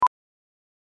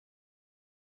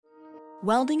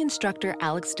Welding instructor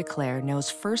Alex DeClaire knows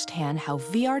firsthand how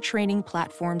VR training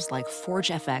platforms like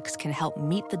ForgeFX can help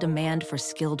meet the demand for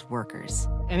skilled workers.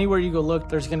 Anywhere you go look,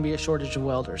 there's going to be a shortage of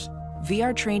welders.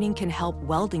 VR training can help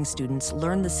welding students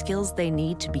learn the skills they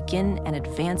need to begin and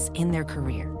advance in their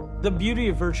career. The beauty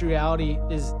of virtual reality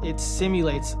is it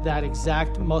simulates that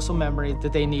exact muscle memory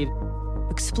that they need.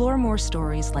 Explore more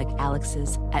stories like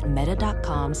Alex's at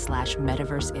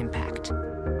meta.com/metaverseimpact.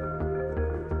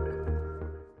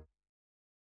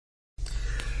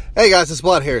 Hey guys, it's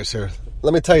Vlad Harris here.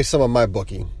 Let me tell you some of my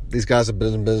bookie. These guys have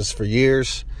been in business for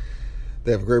years.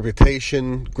 They have a great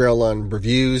reputation, great online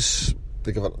reviews.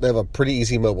 They have a pretty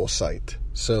easy mobile site.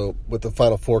 So with the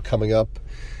Final Four coming up,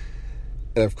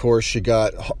 and of course you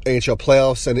got NHL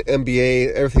playoffs and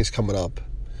NBA, everything's coming up.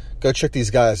 Go check these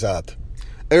guys out.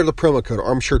 Enter the promo code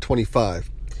ARMSHIRT25,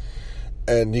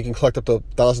 and you can collect up to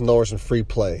 $1,000 in free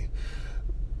play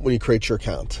when you create your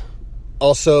account.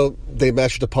 Also, they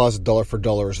match your deposit dollar for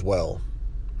dollar as well.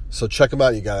 So check them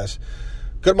out, you guys.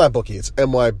 Go to my bookie. It's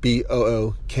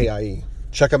MYBOOKIE.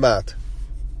 Check them out.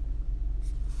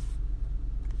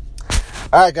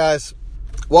 All right, guys.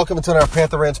 Welcome to our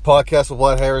Panther Rants podcast with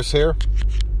Vlad Harris here.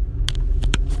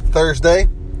 Thursday.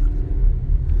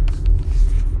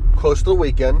 Close to the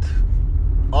weekend.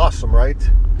 Awesome, right?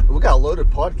 We got a loaded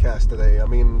podcast today. I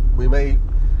mean, we may...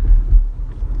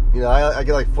 I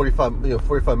get like 45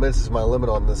 minutes is my limit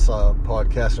on this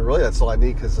podcast, and really that's all I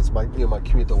need because it's my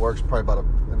commute to work is probably about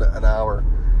an hour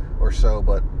or so.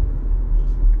 But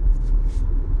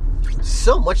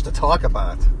so much to talk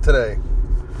about today.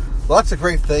 Lots of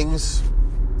great things,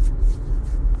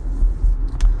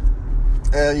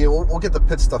 and we'll get the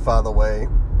Pitt stuff out of the way.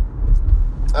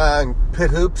 Pitt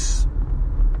hoops.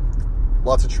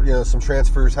 Lots of some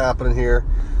transfers happening here.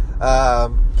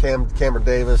 Cameron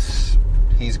Davis.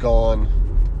 He's gone.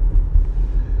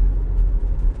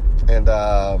 And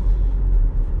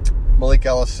Malik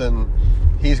Ellison,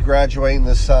 he's graduating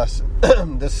this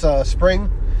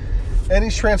spring, and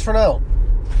he's transferring out.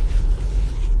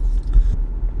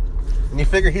 And you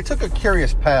figure he took a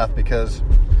curious path because,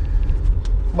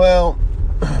 well,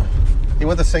 he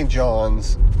went to St.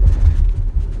 John's.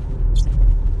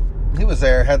 He was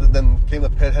there, then came to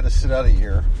Pitt, had to sit out a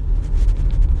year.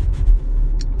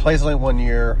 Plays only 1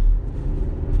 year.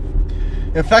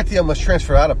 In fact, he almost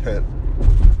transferred out of Pitt.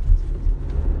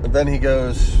 And then he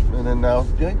goes, and then now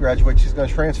he graduates, he's going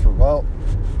to transfer. Well,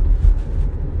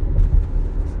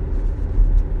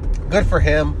 good for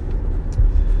him.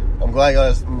 I'm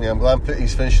glad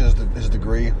he's finishing his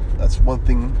degree. That's one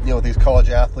thing, with these college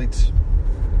athletes.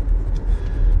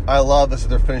 I love this that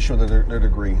they're finishing with their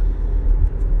degree.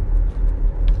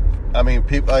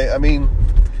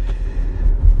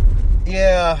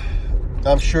 Yeah.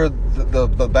 I'm sure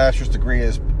the bachelor's degree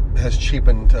has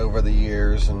cheapened over the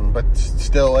years, but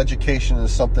still, education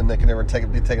is something that can never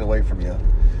be taken away from you.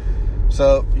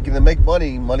 So you can make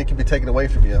money can be taken away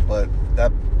from you, but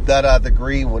that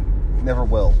degree never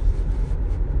will.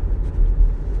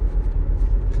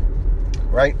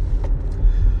 Right?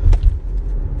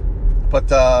 But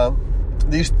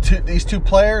these two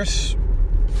players,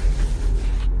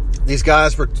 these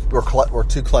guys were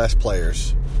two class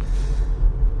players.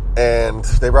 And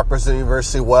they represented the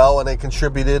university well, and they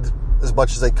contributed as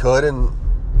much as they could, and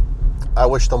I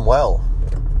wish them well.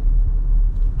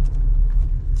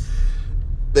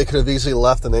 They could have easily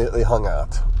left, and they hung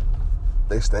out.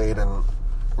 They stayed, and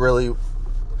really,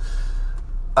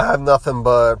 I have nothing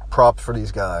but props for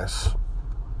these guys.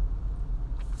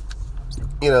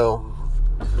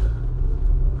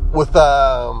 With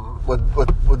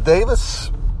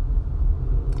Davis,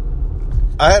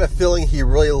 I had a feeling he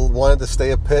really wanted to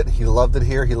stay at Pitt. He loved it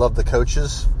here. He loved the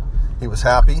coaches. He was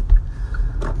happy.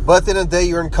 But at the end of the day,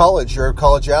 you're in college. You're a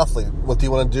college athlete. What do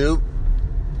you want to do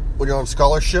when you're on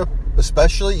scholarship?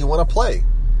 Especially, you want to play.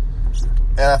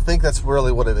 And I think that's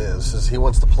really what it is he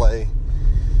wants to play.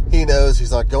 He knows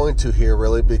he's not going to here,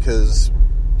 really, because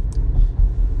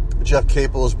Jeff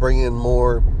Capel is bringing in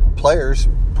more players,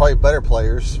 probably better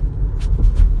players.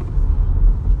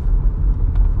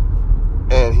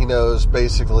 And he knows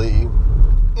basically,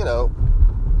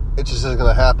 it just isn't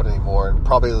going to happen anymore. And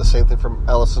probably the same thing from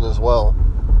Ellison as well.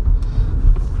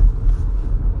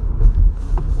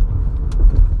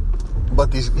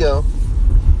 But these, it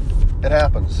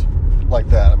happens like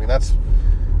that. I mean, that's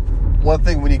one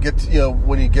thing when you get to,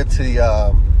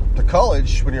 to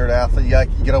college, when you're an athlete, you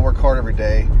got to work hard every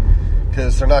day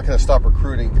because they're not going to stop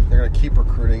recruiting. They're going to keep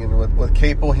recruiting. And with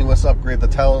Capel, he wants to upgrade the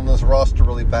talent in his roster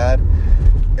really bad.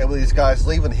 And with these guys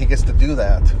leaving, he gets to do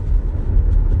that.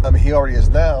 I mean, he already is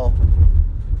now,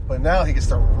 but now he gets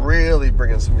to really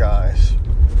bring in some guys.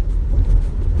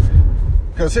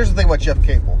 Because here's the thing about Jeff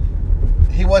Capel.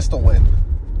 He wants to win.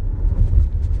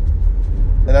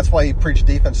 And that's why he preached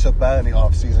defense so bad in the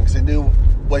offseason, because he knew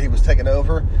what he was taking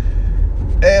over.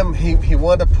 And he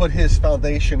wanted to put his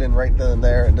foundation in right then and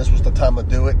there, and this was the time to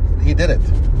do it. He did it.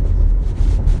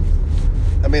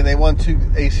 I mean, they won 2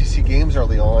 ACC games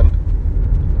early on.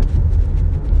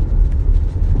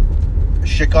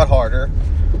 Shit got harder.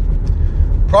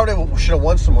 Probably should have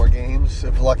won some more games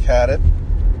if luck had it.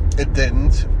 It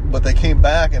didn't, but they came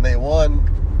back and they won.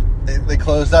 They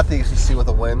closed out the ACC with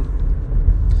a win.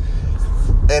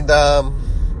 And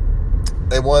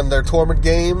they won their tournament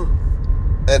game,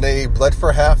 and they bled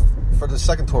for half for the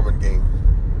second tournament game.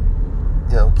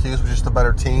 You know, Q's was just a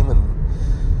better team,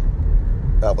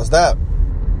 and that was that.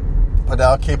 But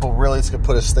now Capel really is going to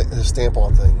put his stamp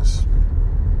on things.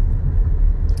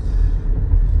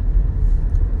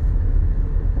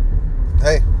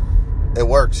 Hey, it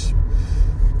works.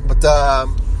 But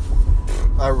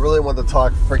I really want to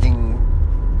talk freaking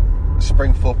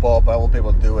spring football, but I won't be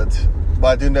able to do it. But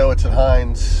I do know it's at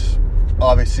Hines.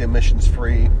 Obviously, admission's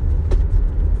free.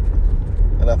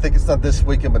 And I think it's not this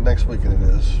weekend, but next weekend it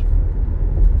is.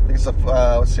 I think it's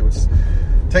let's see,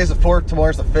 today's the 4th,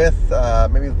 tomorrow's the 5th,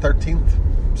 maybe the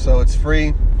 13th. So it's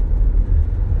free.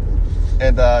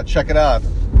 And check it out.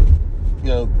 You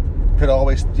know, Pitt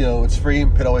always, it's free,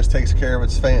 and Pitt always takes care of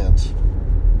its fans.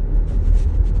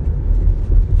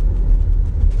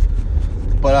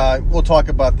 But we'll talk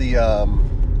about the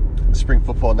spring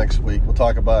football next week. We'll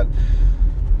talk about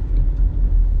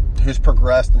who's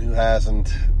progressed and who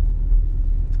hasn't.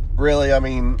 Really, I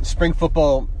mean, spring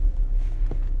football,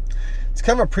 it's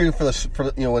kind of a preview for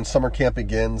when summer camp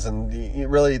begins, and you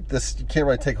can't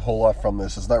really take a whole lot from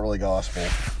this. It's not really gospel,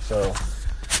 so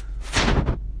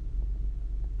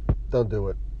don't do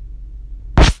it.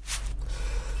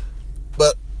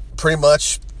 But pretty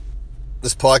much,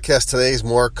 this podcast today is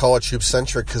more college hoop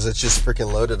centric because it's just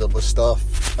freaking loaded up with stuff.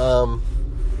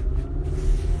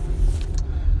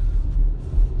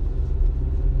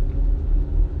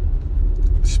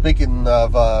 Speaking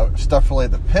of stuff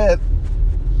related to Pitt,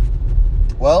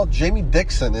 well, Jamie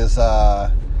Dixon is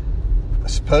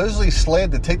supposedly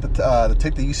slated to take the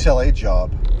UCLA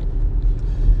job.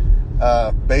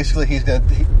 Basically, he's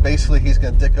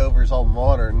gonna dick over his alma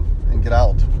mater and get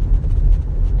out.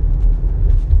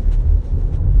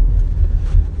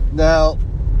 Now,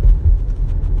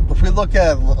 if we look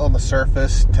at it on the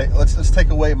surface, let's take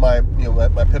away my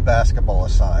Pitt basketball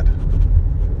aside.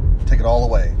 Take it all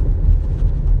away.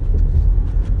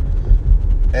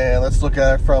 And let's look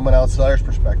at it from an outsider's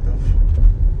perspective.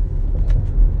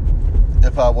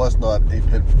 If I was not a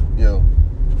Pitt,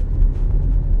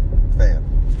 fan.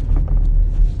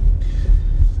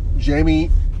 Jamie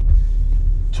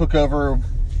took over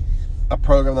a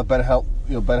program that Ben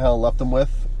Howell left him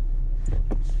with.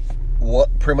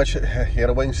 Pretty much, he had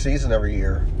a winning season every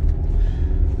year.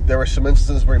 There were some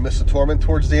instances where he missed the tournament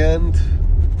towards the end,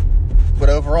 but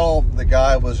overall, the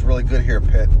guy was really good here at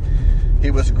Pitt.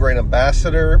 He was a great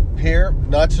ambassador here,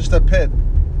 not just at Pitt,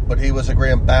 but he was a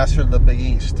great ambassador to the Big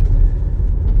East.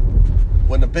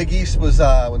 When the Big East was,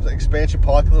 when the expansion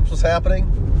apocalypse was happening,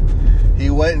 he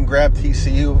went and grabbed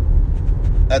TCU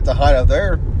at the height of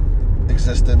their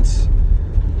existence,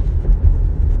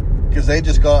 because they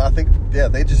just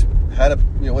they just had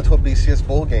went to a BCS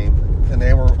bowl game, and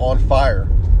they were on fire.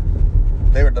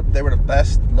 They were the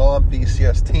best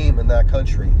non-BCS team in that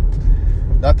country.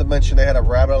 Not to mention they had a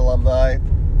Rabbit alumni,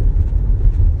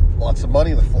 lots of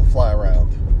money to fly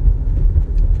around.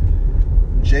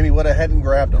 Jamie went ahead and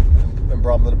grabbed them and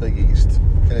brought them to the Big East,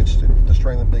 and it's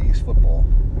destroying the Big East football.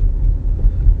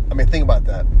 I mean, think about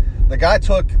that.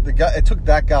 It took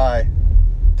that guy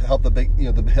to help the Big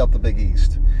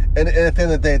East, and at the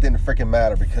end of the day, it didn't freaking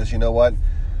matter, because you know what,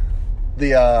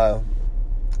 the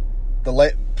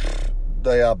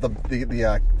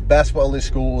basketball only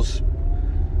schools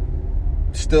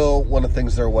still want to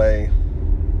things their way.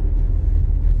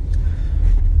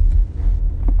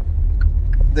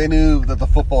 They knew that the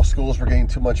football schools were getting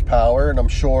too much power, and I'm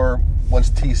sure once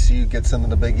TCU gets into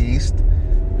the Big East,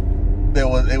 they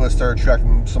would start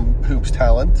attracting some hoops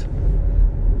talent.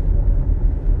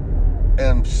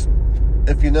 And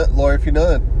if you know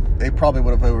it, they probably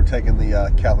would have overtaken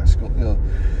the Catholic school,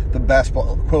 the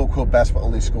basketball, quote unquote, basketball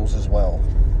only schools as well.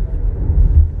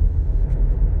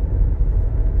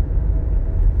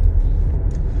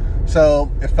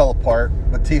 So it fell apart,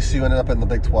 but TCU ended up in the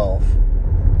Big 12.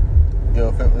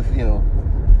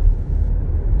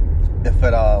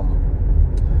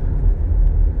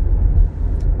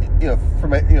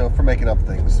 For making up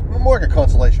things, more like a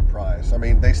consolation prize. I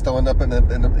mean, they still end up in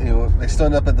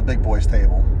the big boys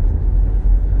table.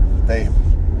 They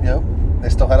they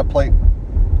still had a plate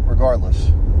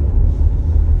regardless.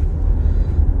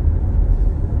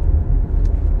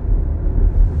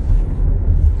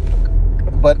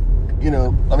 But,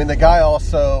 the guy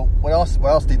also, what else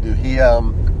did he do? He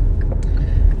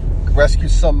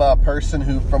rescued some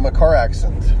person from a car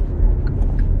accident.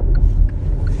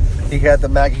 He had the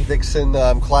Maggie Dixon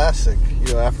Classic,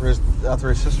 after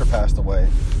his sister passed away.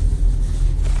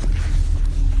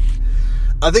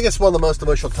 I think it's one of the most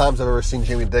emotional times I've ever seen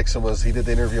Jamie Dixon. Was he did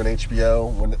the interview on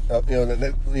HBO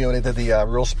when they did the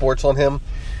Real Sports on him,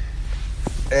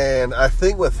 and I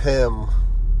think with him,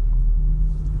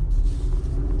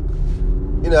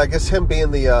 I guess him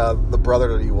being the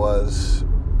brother that he was,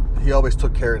 he always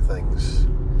took care of things,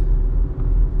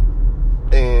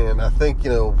 and I think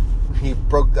he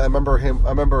broke. I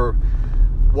remember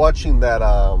watching that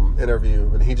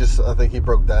interview, and I think he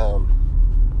broke down.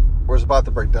 Or was about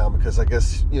to break down, because I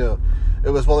guess it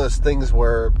was one of those things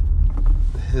where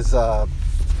his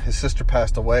sister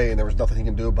passed away and there was nothing he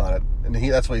can do about it, and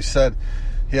that's what he said.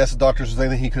 He asked the doctors if there's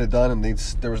anything he could have done, and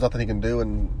there was nothing he can do,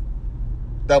 and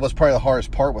that was probably the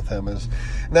hardest part with him. And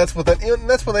that's with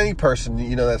any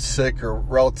person that's sick, or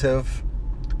relative,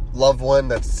 loved one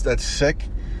that's sick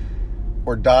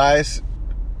or dies.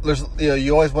 There's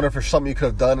you always wonder if there's something you could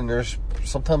have done, and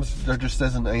sometimes there just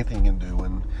isn't anything you can do.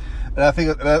 And I think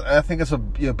it's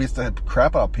what beats the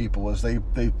crap out of people, is they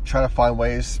try to find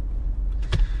ways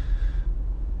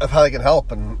of how they can help,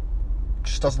 and it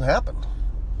just doesn't happen.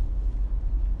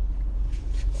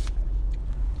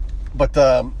 But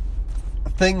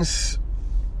things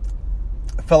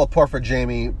fell apart for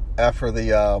Jamie after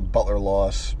the Butler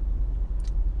loss.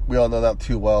 We all know that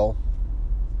too well.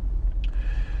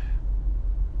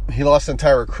 He lost the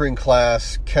entire recruiting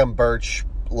class. Kem Birch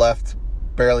left.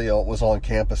 Barely was on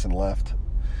campus and left,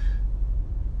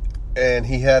 and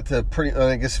he had to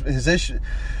I guess the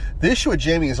issue with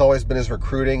Jamie has always been his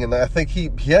recruiting, and I think he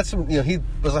had some. He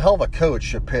was a hell of a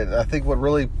coach at Pitt. I think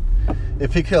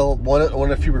if he could have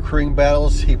won a few recruiting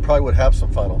battles, he probably would have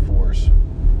some Final Fours.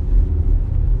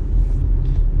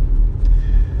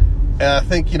 And I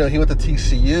think he went to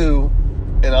TCU,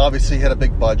 and obviously he had a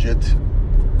big budget.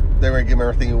 They were going to give him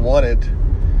everything he wanted.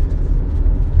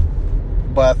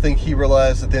 But I think he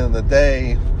realized at the end of the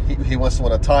day, he wants to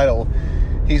win a title.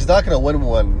 He's not going to win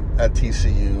one at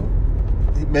TCU.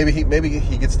 Maybe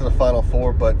he gets to the Final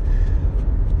Four, but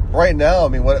right now,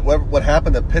 what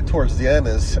happened at Pitt towards the end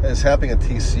is happening at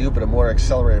TCU, but at a more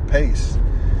accelerated pace.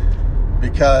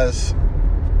 Because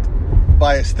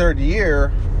by his third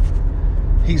year,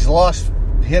 he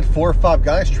had 4 or 5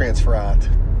 guys transfer out.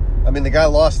 The guy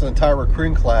lost an entire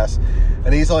recruiting class,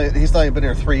 and he's not even been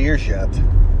here 3 years yet.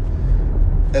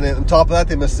 And then on top of that,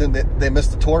 they missed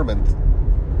the tournament,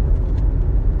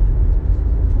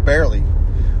 barely.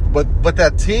 But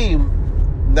that team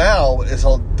now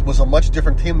was a much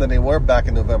different team than they were back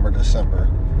in November, December.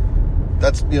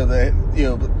 That's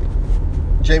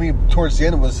Jamie towards the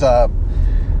end was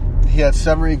he had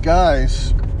 7 or 8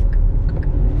 guys.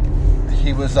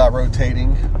 He was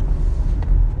rotating.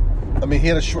 He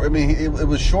had a short. It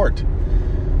was short,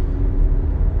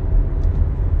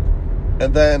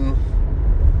 and then.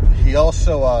 He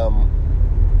also,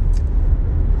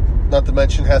 not to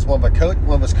mention, has one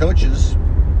of his coaches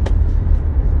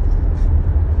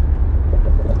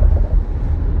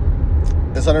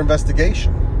is under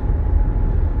investigation,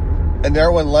 and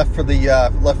everyone left for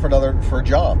a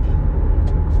job.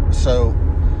 So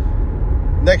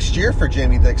next year for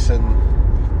Jamie Dixon,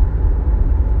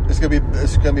 it's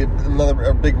gonna be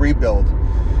a big rebuild,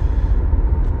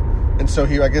 and so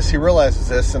I guess he realizes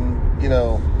this, and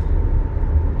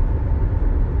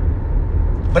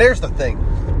But here's the thing.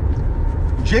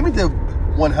 Jamie did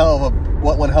one hell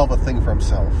of a thing for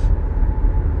himself.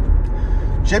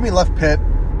 Jamie left Pitt.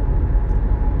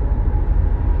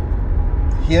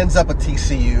 He ends up at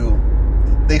TCU.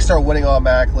 They start winning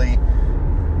automatically.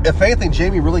 If anything,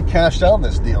 Jamie really cashed out on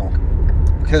this deal,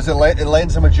 because it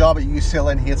lands him a job at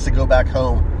UCLA, and he gets to go back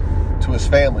home to his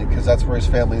family, because that's where his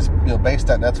family is based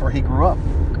at, and that's where he grew up.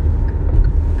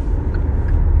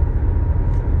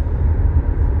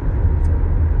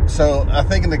 So I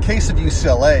think in the case of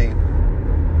UCLA,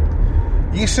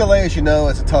 as you know,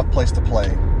 is a tough place to play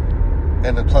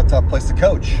and a tough place to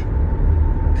coach,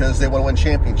 because they want to win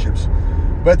championships.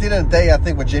 But at the end of the day, I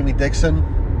think with Jamie Dixon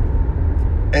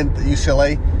and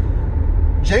UCLA,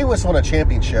 Jamie wants to win a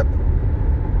championship.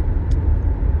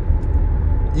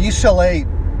 UCLA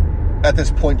at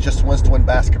this point just wants to win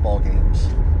basketball games.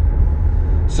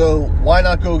 So why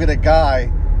not go get a guy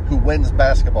who wins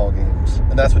basketball games?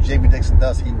 And that's what Jamie Dixon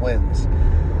does. He wins.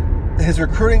 His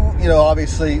recruiting,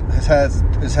 obviously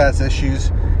has had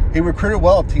issues. He recruited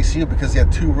well at TCU because he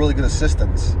had 2 really good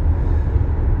assistants.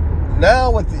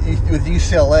 Now with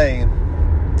UCLA,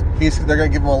 they're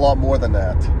going to give him a lot more than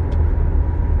that.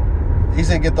 He's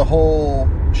going to get the whole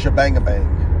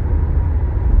shebang-a-bang.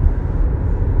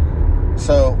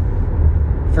 So,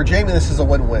 for Jamie, this is a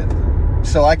win-win.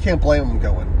 So I can't blame him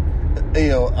going.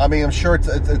 I'm sure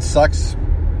it sucks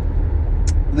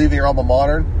leaving your alma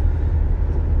mater,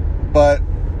 but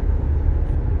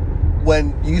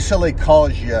when UCLA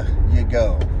calls you, you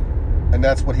go. And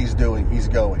that's what he's doing. He's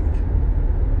going.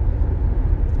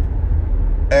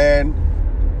 And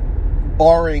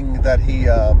barring that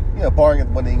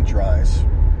barring when the ink dries.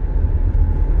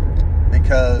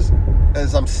 Because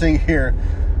as I'm sitting here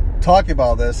talking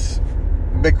about this,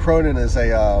 Mick Cronin is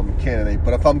a candidate.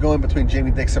 But if I'm going between Jamie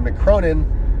Dixon and Mick Cronin,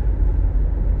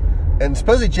 and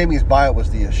supposedly Jamie's bio was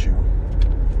the issue.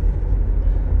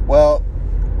 Well,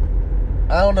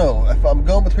 I don't know. If I'm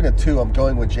going between the 2, I'm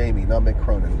going with Jamie, not Mick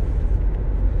Cronin.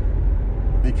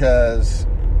 Because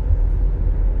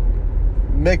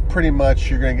Mick, pretty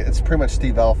much, it's pretty much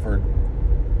Steve Alford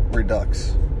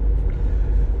Redux.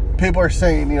 People are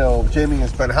saying, Jamie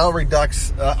has Ben Howland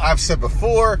Redux. I've said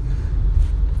before,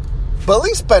 but at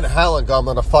least Ben Howland got him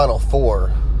in the Final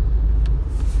Four.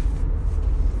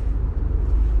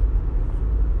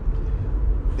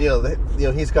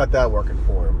 He's got that working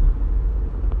for him.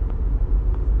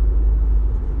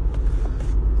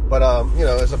 But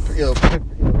as a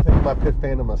taking my Pitt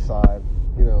fandom aside,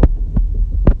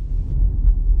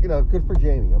 good for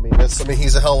Jamie.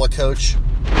 He's a hell of a coach.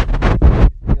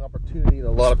 He's an opportunity that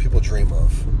a lot of people dream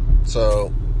of.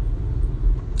 So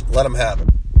let him have it.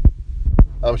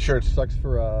 I'm sure it sucks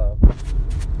for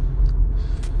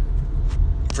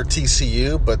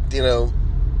TCU, but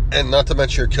and not to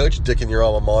mention your coach dicking your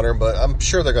alma mater, but I'm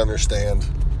sure they're gonna understand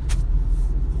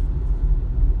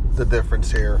the difference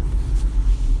here.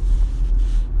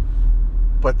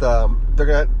 But they're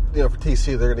gonna, for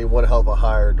TCU, they're gonna need one hell of a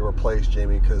hire to replace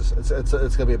Jamie because it's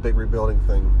gonna be a big rebuilding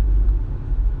thing.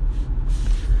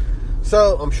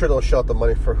 So I'm sure they'll shell out the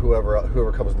money for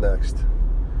whoever comes next.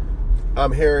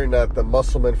 I'm hearing that the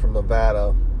Musselman from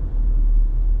Nevada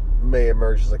may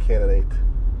emerge as a candidate,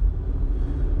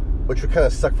 which would kind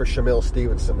of suck for Shamil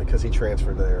Stevenson because he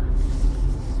transferred there.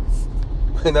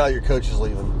 And now your coach is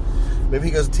leaving. Maybe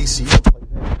he goes to TCU and plays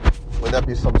there. Would that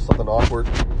be something awkward?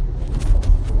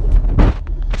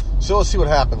 So we'll see what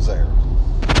happens there.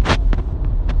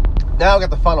 Now we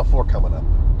got the Final Four coming up.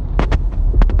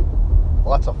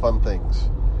 Lots of fun things.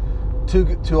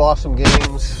 Two awesome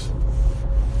games.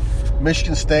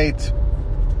 Michigan State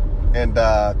and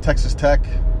Texas Tech.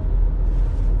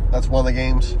 That's one of the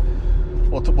games.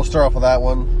 We'll start off with that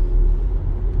one.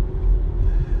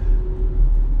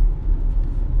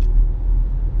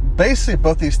 Basically,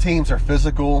 both these teams are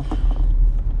physical.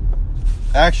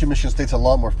 Actually, Michigan State's a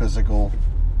lot more physical.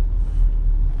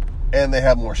 And they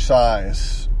have more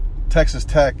size. Texas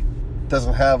Tech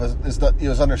doesn't have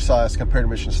is undersized compared to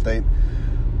Michigan State,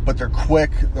 but they're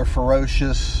quick, they're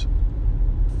ferocious,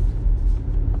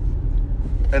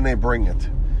 and they bring it.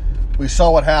 We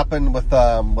saw what happened with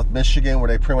Michigan, where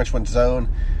they pretty much went zone,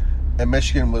 and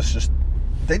Michigan was just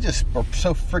were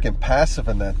so freaking passive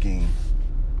in that game.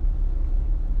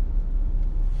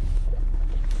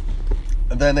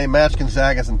 And then they matched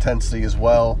Gonzaga's intensity as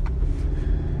well.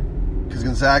 Because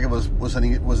Gonzaga was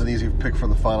an easy pick for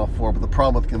the Final Four, but the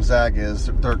problem with Gonzaga is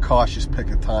they're a cautious pick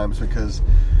at times because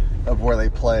of where they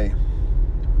play.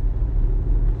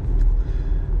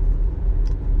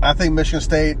 I think Michigan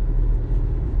State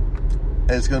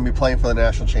is going to be playing for the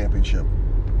national championship.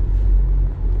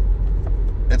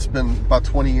 It's been about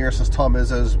 20 years since Tom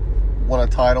Izzo's won a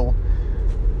title.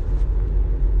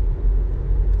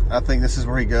 I think this is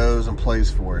where he goes and plays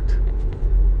for it.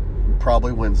 He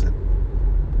probably wins it.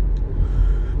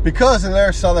 Because in the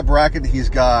other side of the bracket, he's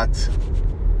got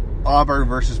Auburn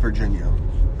versus Virginia.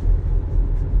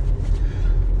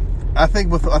 I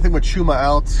think with Chuma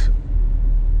out,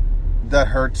 that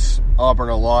hurts Auburn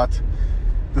a lot.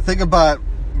 The thing about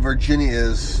Virginia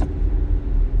is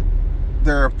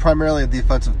they're primarily a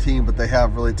defensive team, but they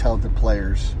have really talented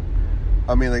players.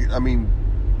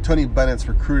 Tony Bennett's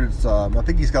recruited. I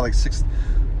think he's got like 6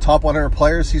 top 100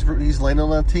 players. He's landed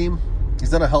on that team. He's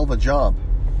done a hell of a job.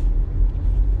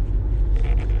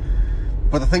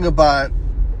 But the thing about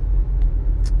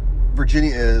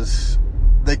Virginia is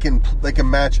they can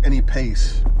match any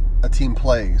pace a team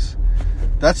plays.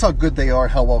 That's how good they are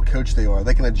and how well coached they are.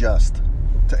 They can adjust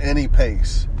to any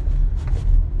pace.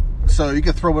 So you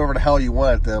can throw whatever the hell you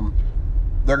want at them.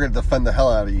 They're going to defend the hell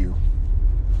out of you.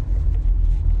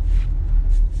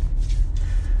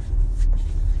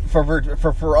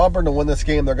 for Auburn to win this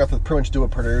game, they're going to have to pretty much do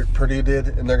what Purdue did,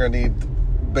 and they're going to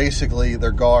need basically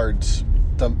their guards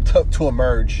to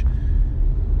emerge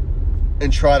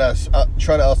and try to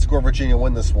outscore Virginia,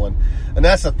 win this one. And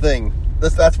that's the thing.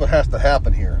 That's what has to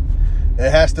happen here. It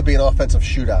has to be an offensive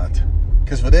shootout,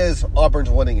 because if it is, Auburn's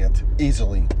winning it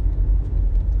easily.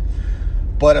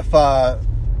 But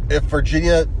if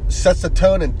Virginia sets the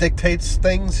tone and dictates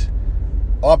things,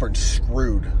 Auburn's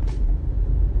screwed.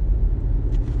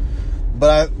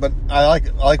 But I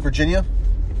like Virginia.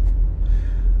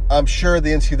 I'm sure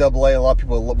the NCAA, a lot of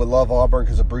people would love Auburn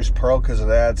because of Bruce Pearl, because it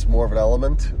adds more of an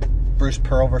element. Bruce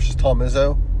Pearl versus Tom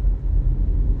Izzo.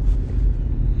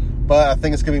 But I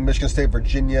think it's going to be Michigan State,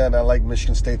 Virginia, and I like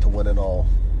Michigan State to win it all.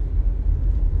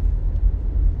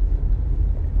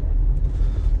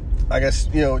 I guess,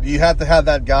 you have to have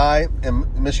that guy,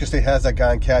 and Michigan State has that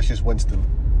guy in Cassius Winston.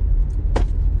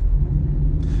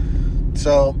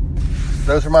 So,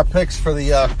 those are my picks for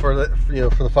the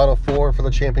Final Four, for the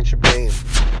championship game.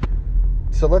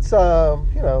 So let's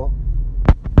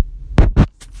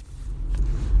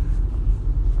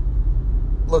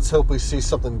let's hope we see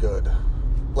something good.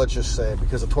 Let's just say,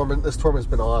 because this tournament's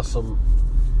been awesome.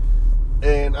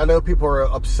 And I know people are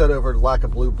upset over the lack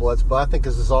of blue bloods, but I think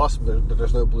this is awesome that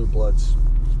there's no blue bloods.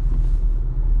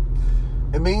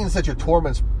 It means that your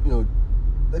tournament's,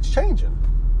 it's changing.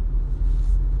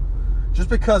 Just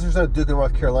because there's no Duke in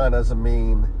North Carolina doesn't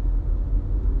mean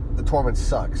the tournament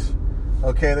sucks.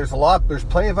 Okay, there's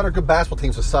plenty of other good basketball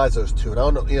teams besides those two. And I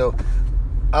don't know,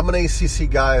 I'm an ACC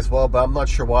guy as well, but I'm not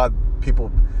sure why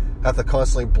people have to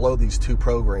constantly blow these two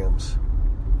programs.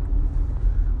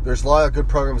 There's a lot of good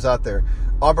programs out there.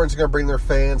 Auburn's going to bring their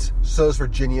fans. So is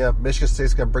Virginia. Michigan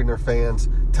State's going to bring their fans.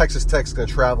 Texas Tech's going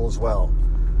to travel as well.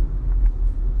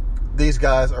 These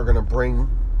guys are going to bring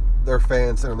their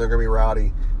fans, and they're going to be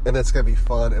rowdy, and it's going to be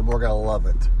fun, and we're going to love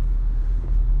it.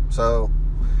 So,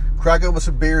 crack open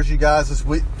some beers, you guys,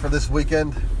 for this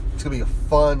weekend. It's going to be a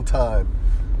fun time,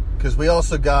 because we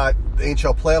also got the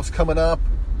NHL playoffs coming up,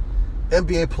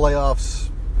 NBA playoffs.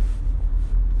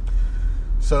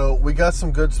 So we got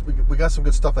some good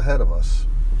stuff ahead of us.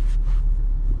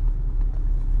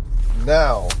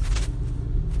 Now,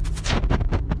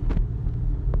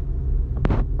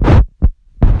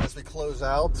 as we close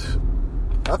out,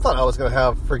 I thought I was going to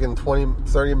have freaking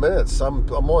 30 minutes. I'm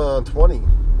only on 20.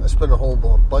 I spent a whole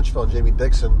bunch on Jamie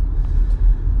Dixon.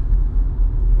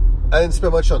 I didn't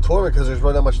spend much on tournament because there's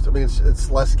really not much. I mean,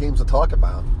 it's less games to talk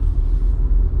about.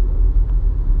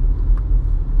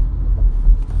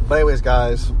 But anyways,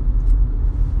 guys,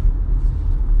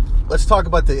 let's talk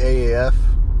about the AAF.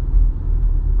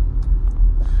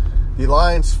 The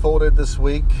Lions folded this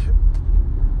week,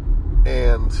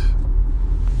 and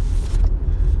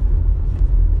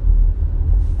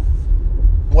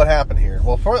what happened here?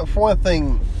 Well, for one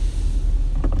thing,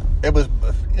 it was,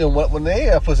 when the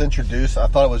AAF was introduced, I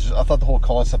thought the whole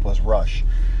concept was rush,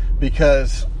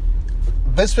 because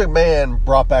Vince McMahon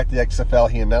brought back the XFL.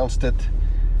 He announced it.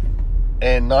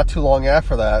 And not too long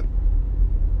after that,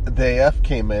 the AF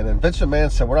came in, and Vince McMahon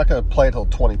said, we're not going to play until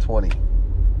 2020.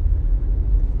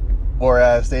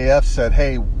 Whereas the AF said,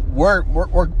 hey, we're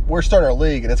starting our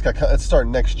league, and it's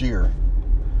starting next year.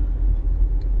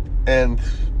 And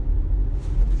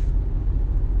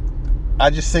I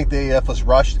just think the AF was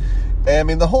rushed. And, I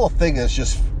mean, the whole thing is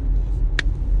just,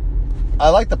 I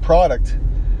like the product.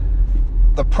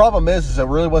 The problem is it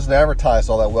really wasn't advertised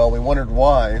all that well. We wondered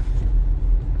why.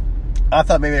 I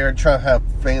thought maybe they were trying to have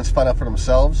fans find out for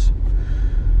themselves.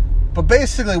 But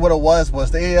basically what it was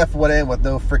the AF went in with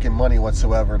no freaking money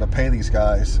whatsoever to pay these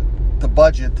guys, the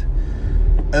budget.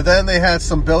 And then they had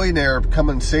some billionaire come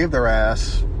and save their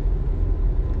ass.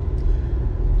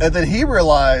 And then he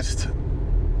realized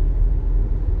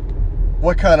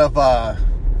what kind of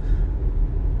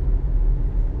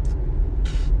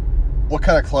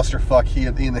clusterfuck he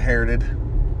inherited.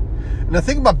 And the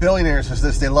thing about billionaires is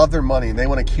this: they love their money and they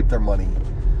want to keep their money.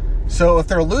 So if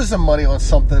they're losing money on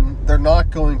something, they're not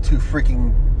going to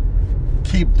freaking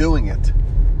keep doing it.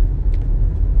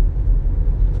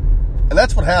 And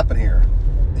that's what happened here.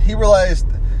 He realized,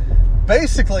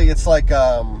 basically, it's like,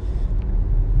 the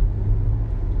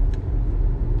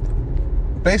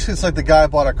guy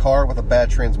bought a car with a bad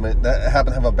transmission, that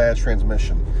happened to have a bad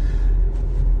transmission.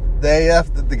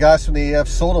 The guys from the AF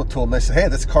sold it to him. They said, hey,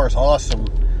 this car's awesome.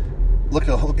 Look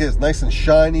at it, it's nice and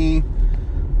shiny.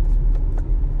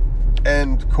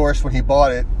 And, of course, when he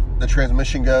bought it, the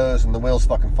transmission goes and the wheels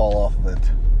fucking fall off of it.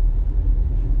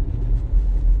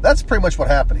 That's pretty much what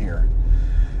happened here.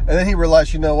 And then he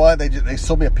realized, you know what? They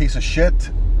sold me a piece of shit.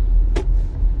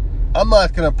 I'm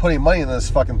not going to put any money into this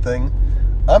fucking thing.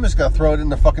 I'm just going to throw it in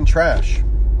the fucking trash.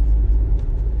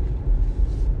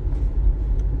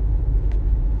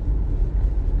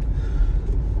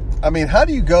 I mean, how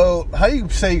do you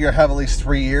say you're going to have at least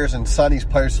 3 years and sign these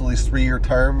players to at least 3-year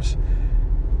terms,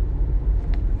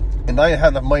 and now you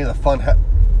have enough money to fund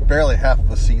barely half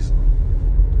of a season?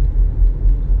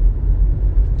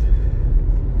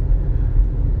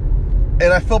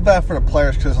 And I feel bad for the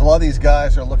players because a lot of these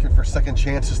guys are looking for second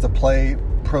chances to play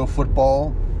pro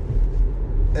football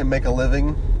and make a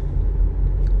living.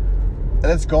 And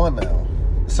it's gone now.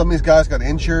 Some of these guys got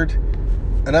injured.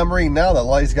 And I'm reading now that a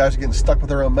lot of these guys are getting stuck with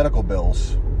their own medical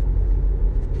bills.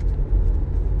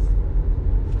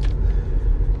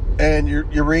 And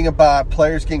you're reading about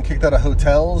players getting kicked out of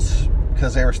hotels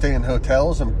because they were staying in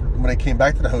hotels. And when they came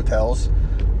back to the hotels,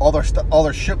 all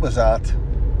their shit was out.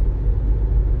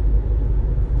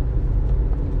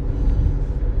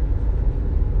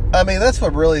 I mean, that's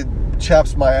what really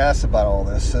chaps my ass about all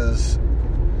this is,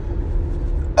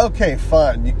 okay,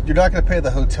 fine, you're not going to pay the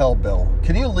hotel bill.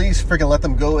 Can you at least freaking let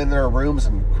them go in their rooms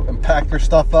and pack their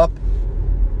stuff up?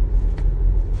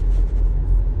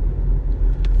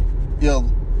 You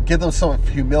know, give them some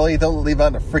humility. Don't leave out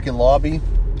in the freaking lobby.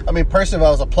 I mean, personally, if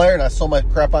I was a player and I saw my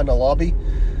crap out in the lobby,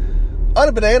 I'd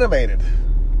have been animated.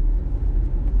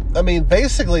 I mean,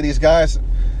 basically these guys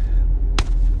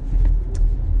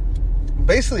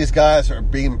are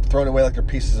being thrown away like they're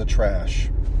pieces of trash.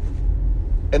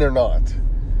 And they're not.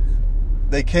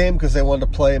 They came because they wanted to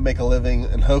play and make a living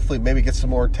and hopefully maybe get some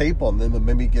more tape on them and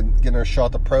maybe get their shot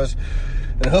at the pros.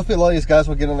 And hopefully a lot of these guys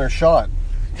will get on their shot.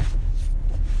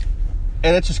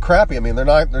 And it's just crappy. I mean, they're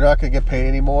not going to get paid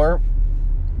anymore.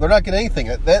 They're not getting anything.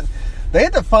 They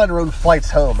had to find their own flights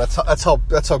home. That's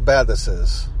how bad this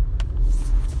is.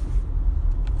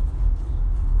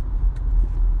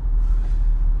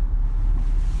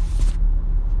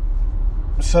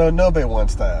 So nobody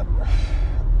wants that.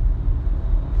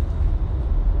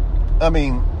 I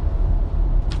mean,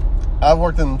 I've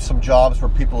worked in some jobs where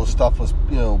people's stuff was,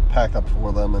 packed up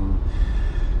for them, and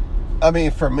I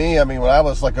mean, for me, when I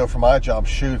was let go from my job,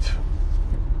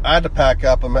 I had to pack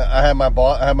up, and I had my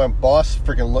boss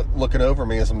freaking looking over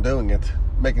me as I'm doing it,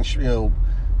 making sure,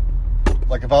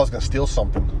 like if I was going to steal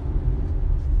something.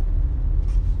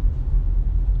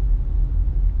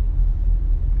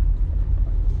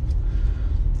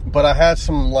 But I had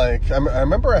some, I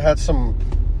remember I had some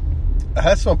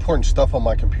important stuff on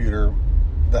my computer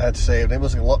that I had saved. It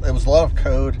was a lot of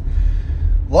code,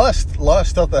 a lot of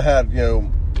stuff that I had,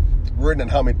 written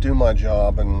and helped me do my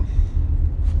job, and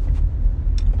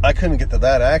I couldn't get to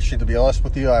that. Actually, to be honest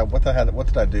with you, what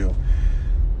did I do?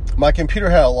 My computer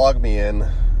had to log me in,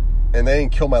 and they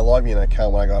didn't kill my login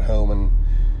account when I got home, and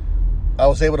I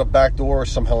was able to backdoor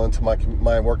somehow into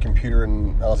my work computer,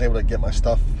 and I was able to get my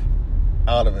stuff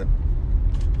out of it.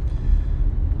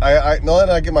 I not only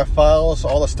did I get my files,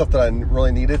 all the stuff that I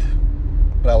really needed,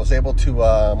 but I was able to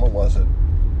what was it?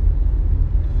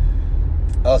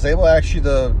 I was able actually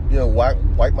to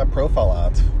wipe my profile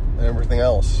out and everything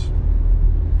else.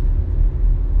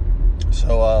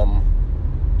 So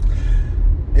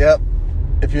yep.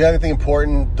 If you have anything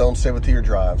important, don't save it to your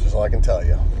drives. That's all I can tell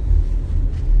you,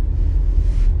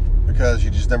 because you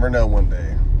just never know one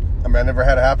day. I mean, I never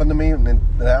had it happen to me, and it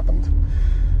happened.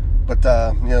 But, I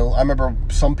remember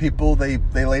some people, they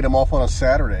laid them off on a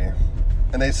Saturday.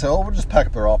 And they said, we'll just pack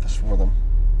up their office for them.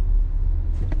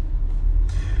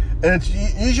 And it's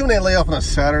usually when they lay off on a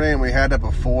Saturday, and we had that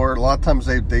before, a lot of times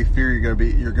they fear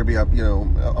you're gonna be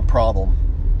a problem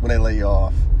when they lay you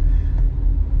off.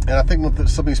 And I think with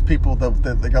some of these people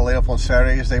that got laid off on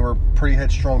Saturdays, they were pretty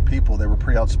headstrong people. They were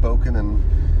pretty outspoken, and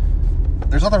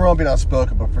there's nothing wrong being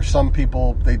outspoken, but for some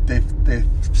people, they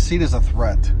see it as a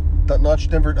threat.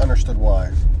 Never understood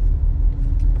why.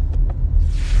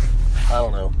 I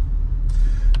don't know.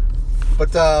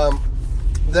 But the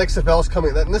XFL is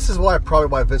coming, and this is why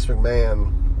Vince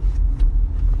McMahon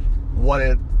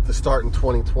wanted to start in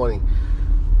 2020.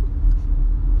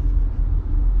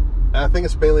 And I think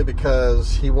it's mainly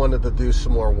because he wanted to do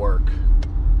some more work.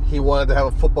 He wanted to have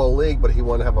a football league, but he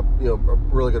wanted to have a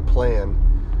really good plan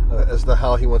as to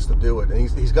how he wants to do it. And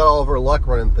he's got Oliver Luck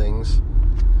running things.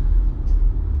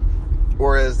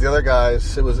 Whereas the other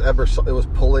guys, it was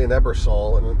Pulley and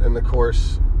Ebersol, and of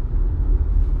course,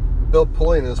 Bill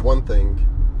Pullian is one thing,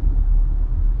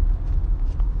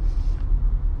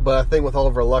 but I think with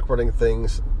Oliver Luck running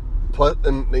things,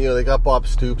 and they got Bob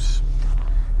Stoops,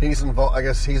 he's involved. I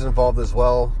guess he's involved as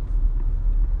well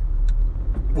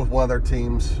with one of their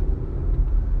teams.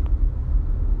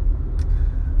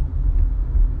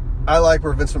 I like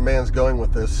where Vince McMahon's going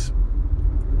with this.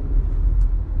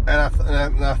 And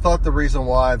I thought the reason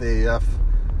why the AAF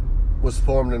was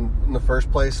formed in the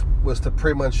first place was to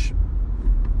pretty much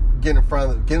get in front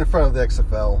of the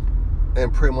XFL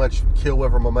and pretty much kill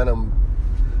whatever momentum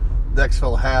the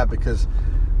XFL had, because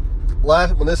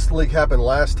when this league happened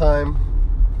last time,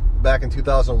 back in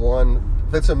 2001,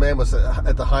 Vince McMahon was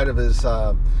at the height of his.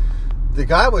 The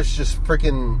guy was just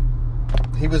freaking.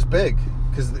 He was big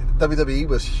because WWE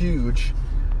was huge,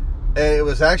 and it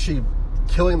was actually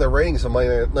killing the ratings of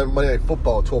Monday Night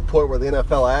Football to a point where the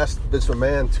NFL asked Vince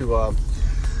McMahon to.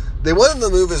 They wanted to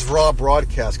move his Raw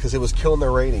broadcast because it was killing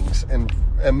their ratings, and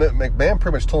McMahon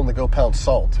pretty much told him to go pound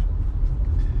salt.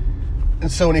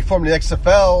 And so when he formed the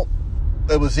XFL,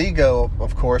 it was ego,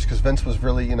 of course, because Vince was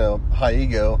really, high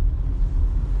ego.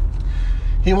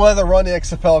 He wanted to run the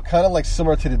XFL kind of like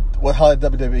similar to how the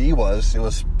WWE was. It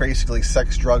was basically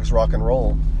sex, drugs, rock and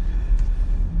roll.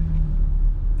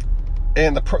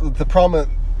 And the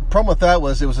problem with that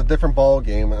was it was a different ball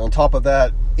game. And on top of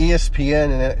that,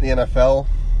 ESPN and the NFL.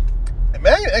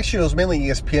 Actually, it was mainly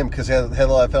ESPN because they had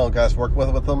a lot of NFL guys work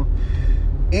with them.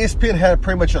 ESPN had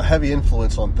pretty much a heavy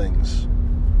influence on things.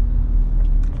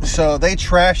 So they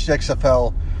trashed the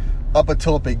XFL up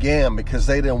until it began because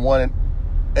they didn't want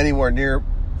it anywhere near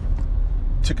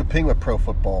to compete with pro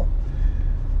football.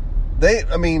 And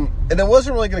it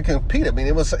wasn't really going to compete.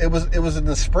 It was in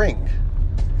the spring.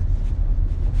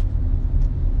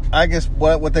 I guess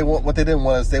what they didn't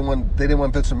want is they didn't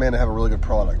want Vince McMahon to have a really good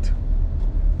product.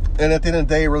 And at the end of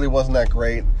the day, it really wasn't that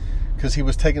great because he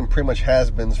was taking pretty much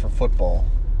has-beens for football.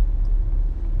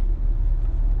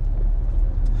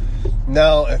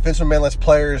 Now, if Vince McMahon lets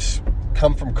players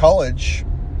come from college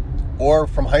or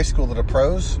from high school to the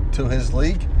pros to his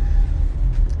league,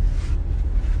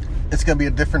 it's going to be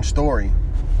a different story.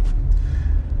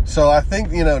 So I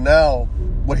think, now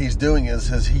what he's doing is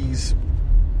he's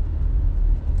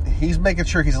making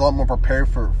sure he's a lot more prepared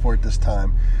for it this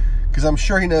time. Because I'm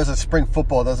sure he knows that spring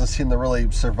football doesn't seem to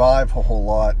really survive a whole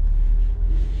lot.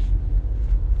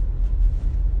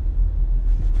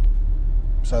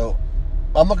 So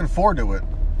I'm looking forward to it.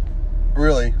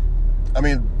 Really.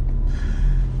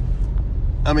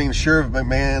 Sure,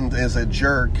 McMahon is a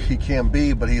jerk. He can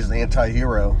be, but he's an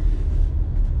anti-hero.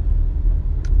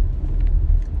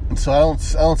 And so I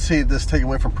don't see this taking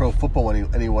away from pro football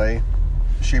any way,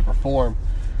 shape, or form.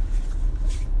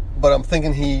 But I'm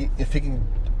thinking if he can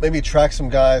maybe attract some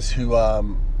guys who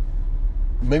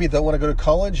maybe don't want to go to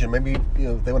college and maybe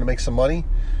they want to make some money,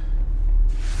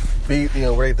 ready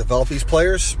to develop these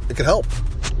players, it could help.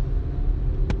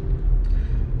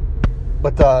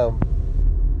 But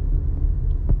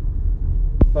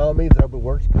by all means, I hope it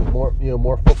works because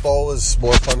more football is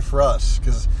more fun for us.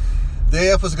 Because the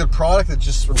AAF was a good product. It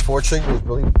just unfortunately was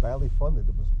really badly funded.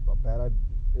 It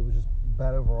was just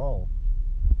bad overall.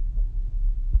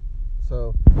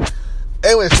 So,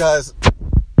 anyways, guys,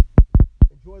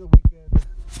 enjoy the weekend.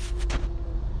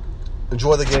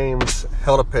 Enjoy the games.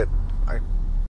 Hell to Pitt. All right.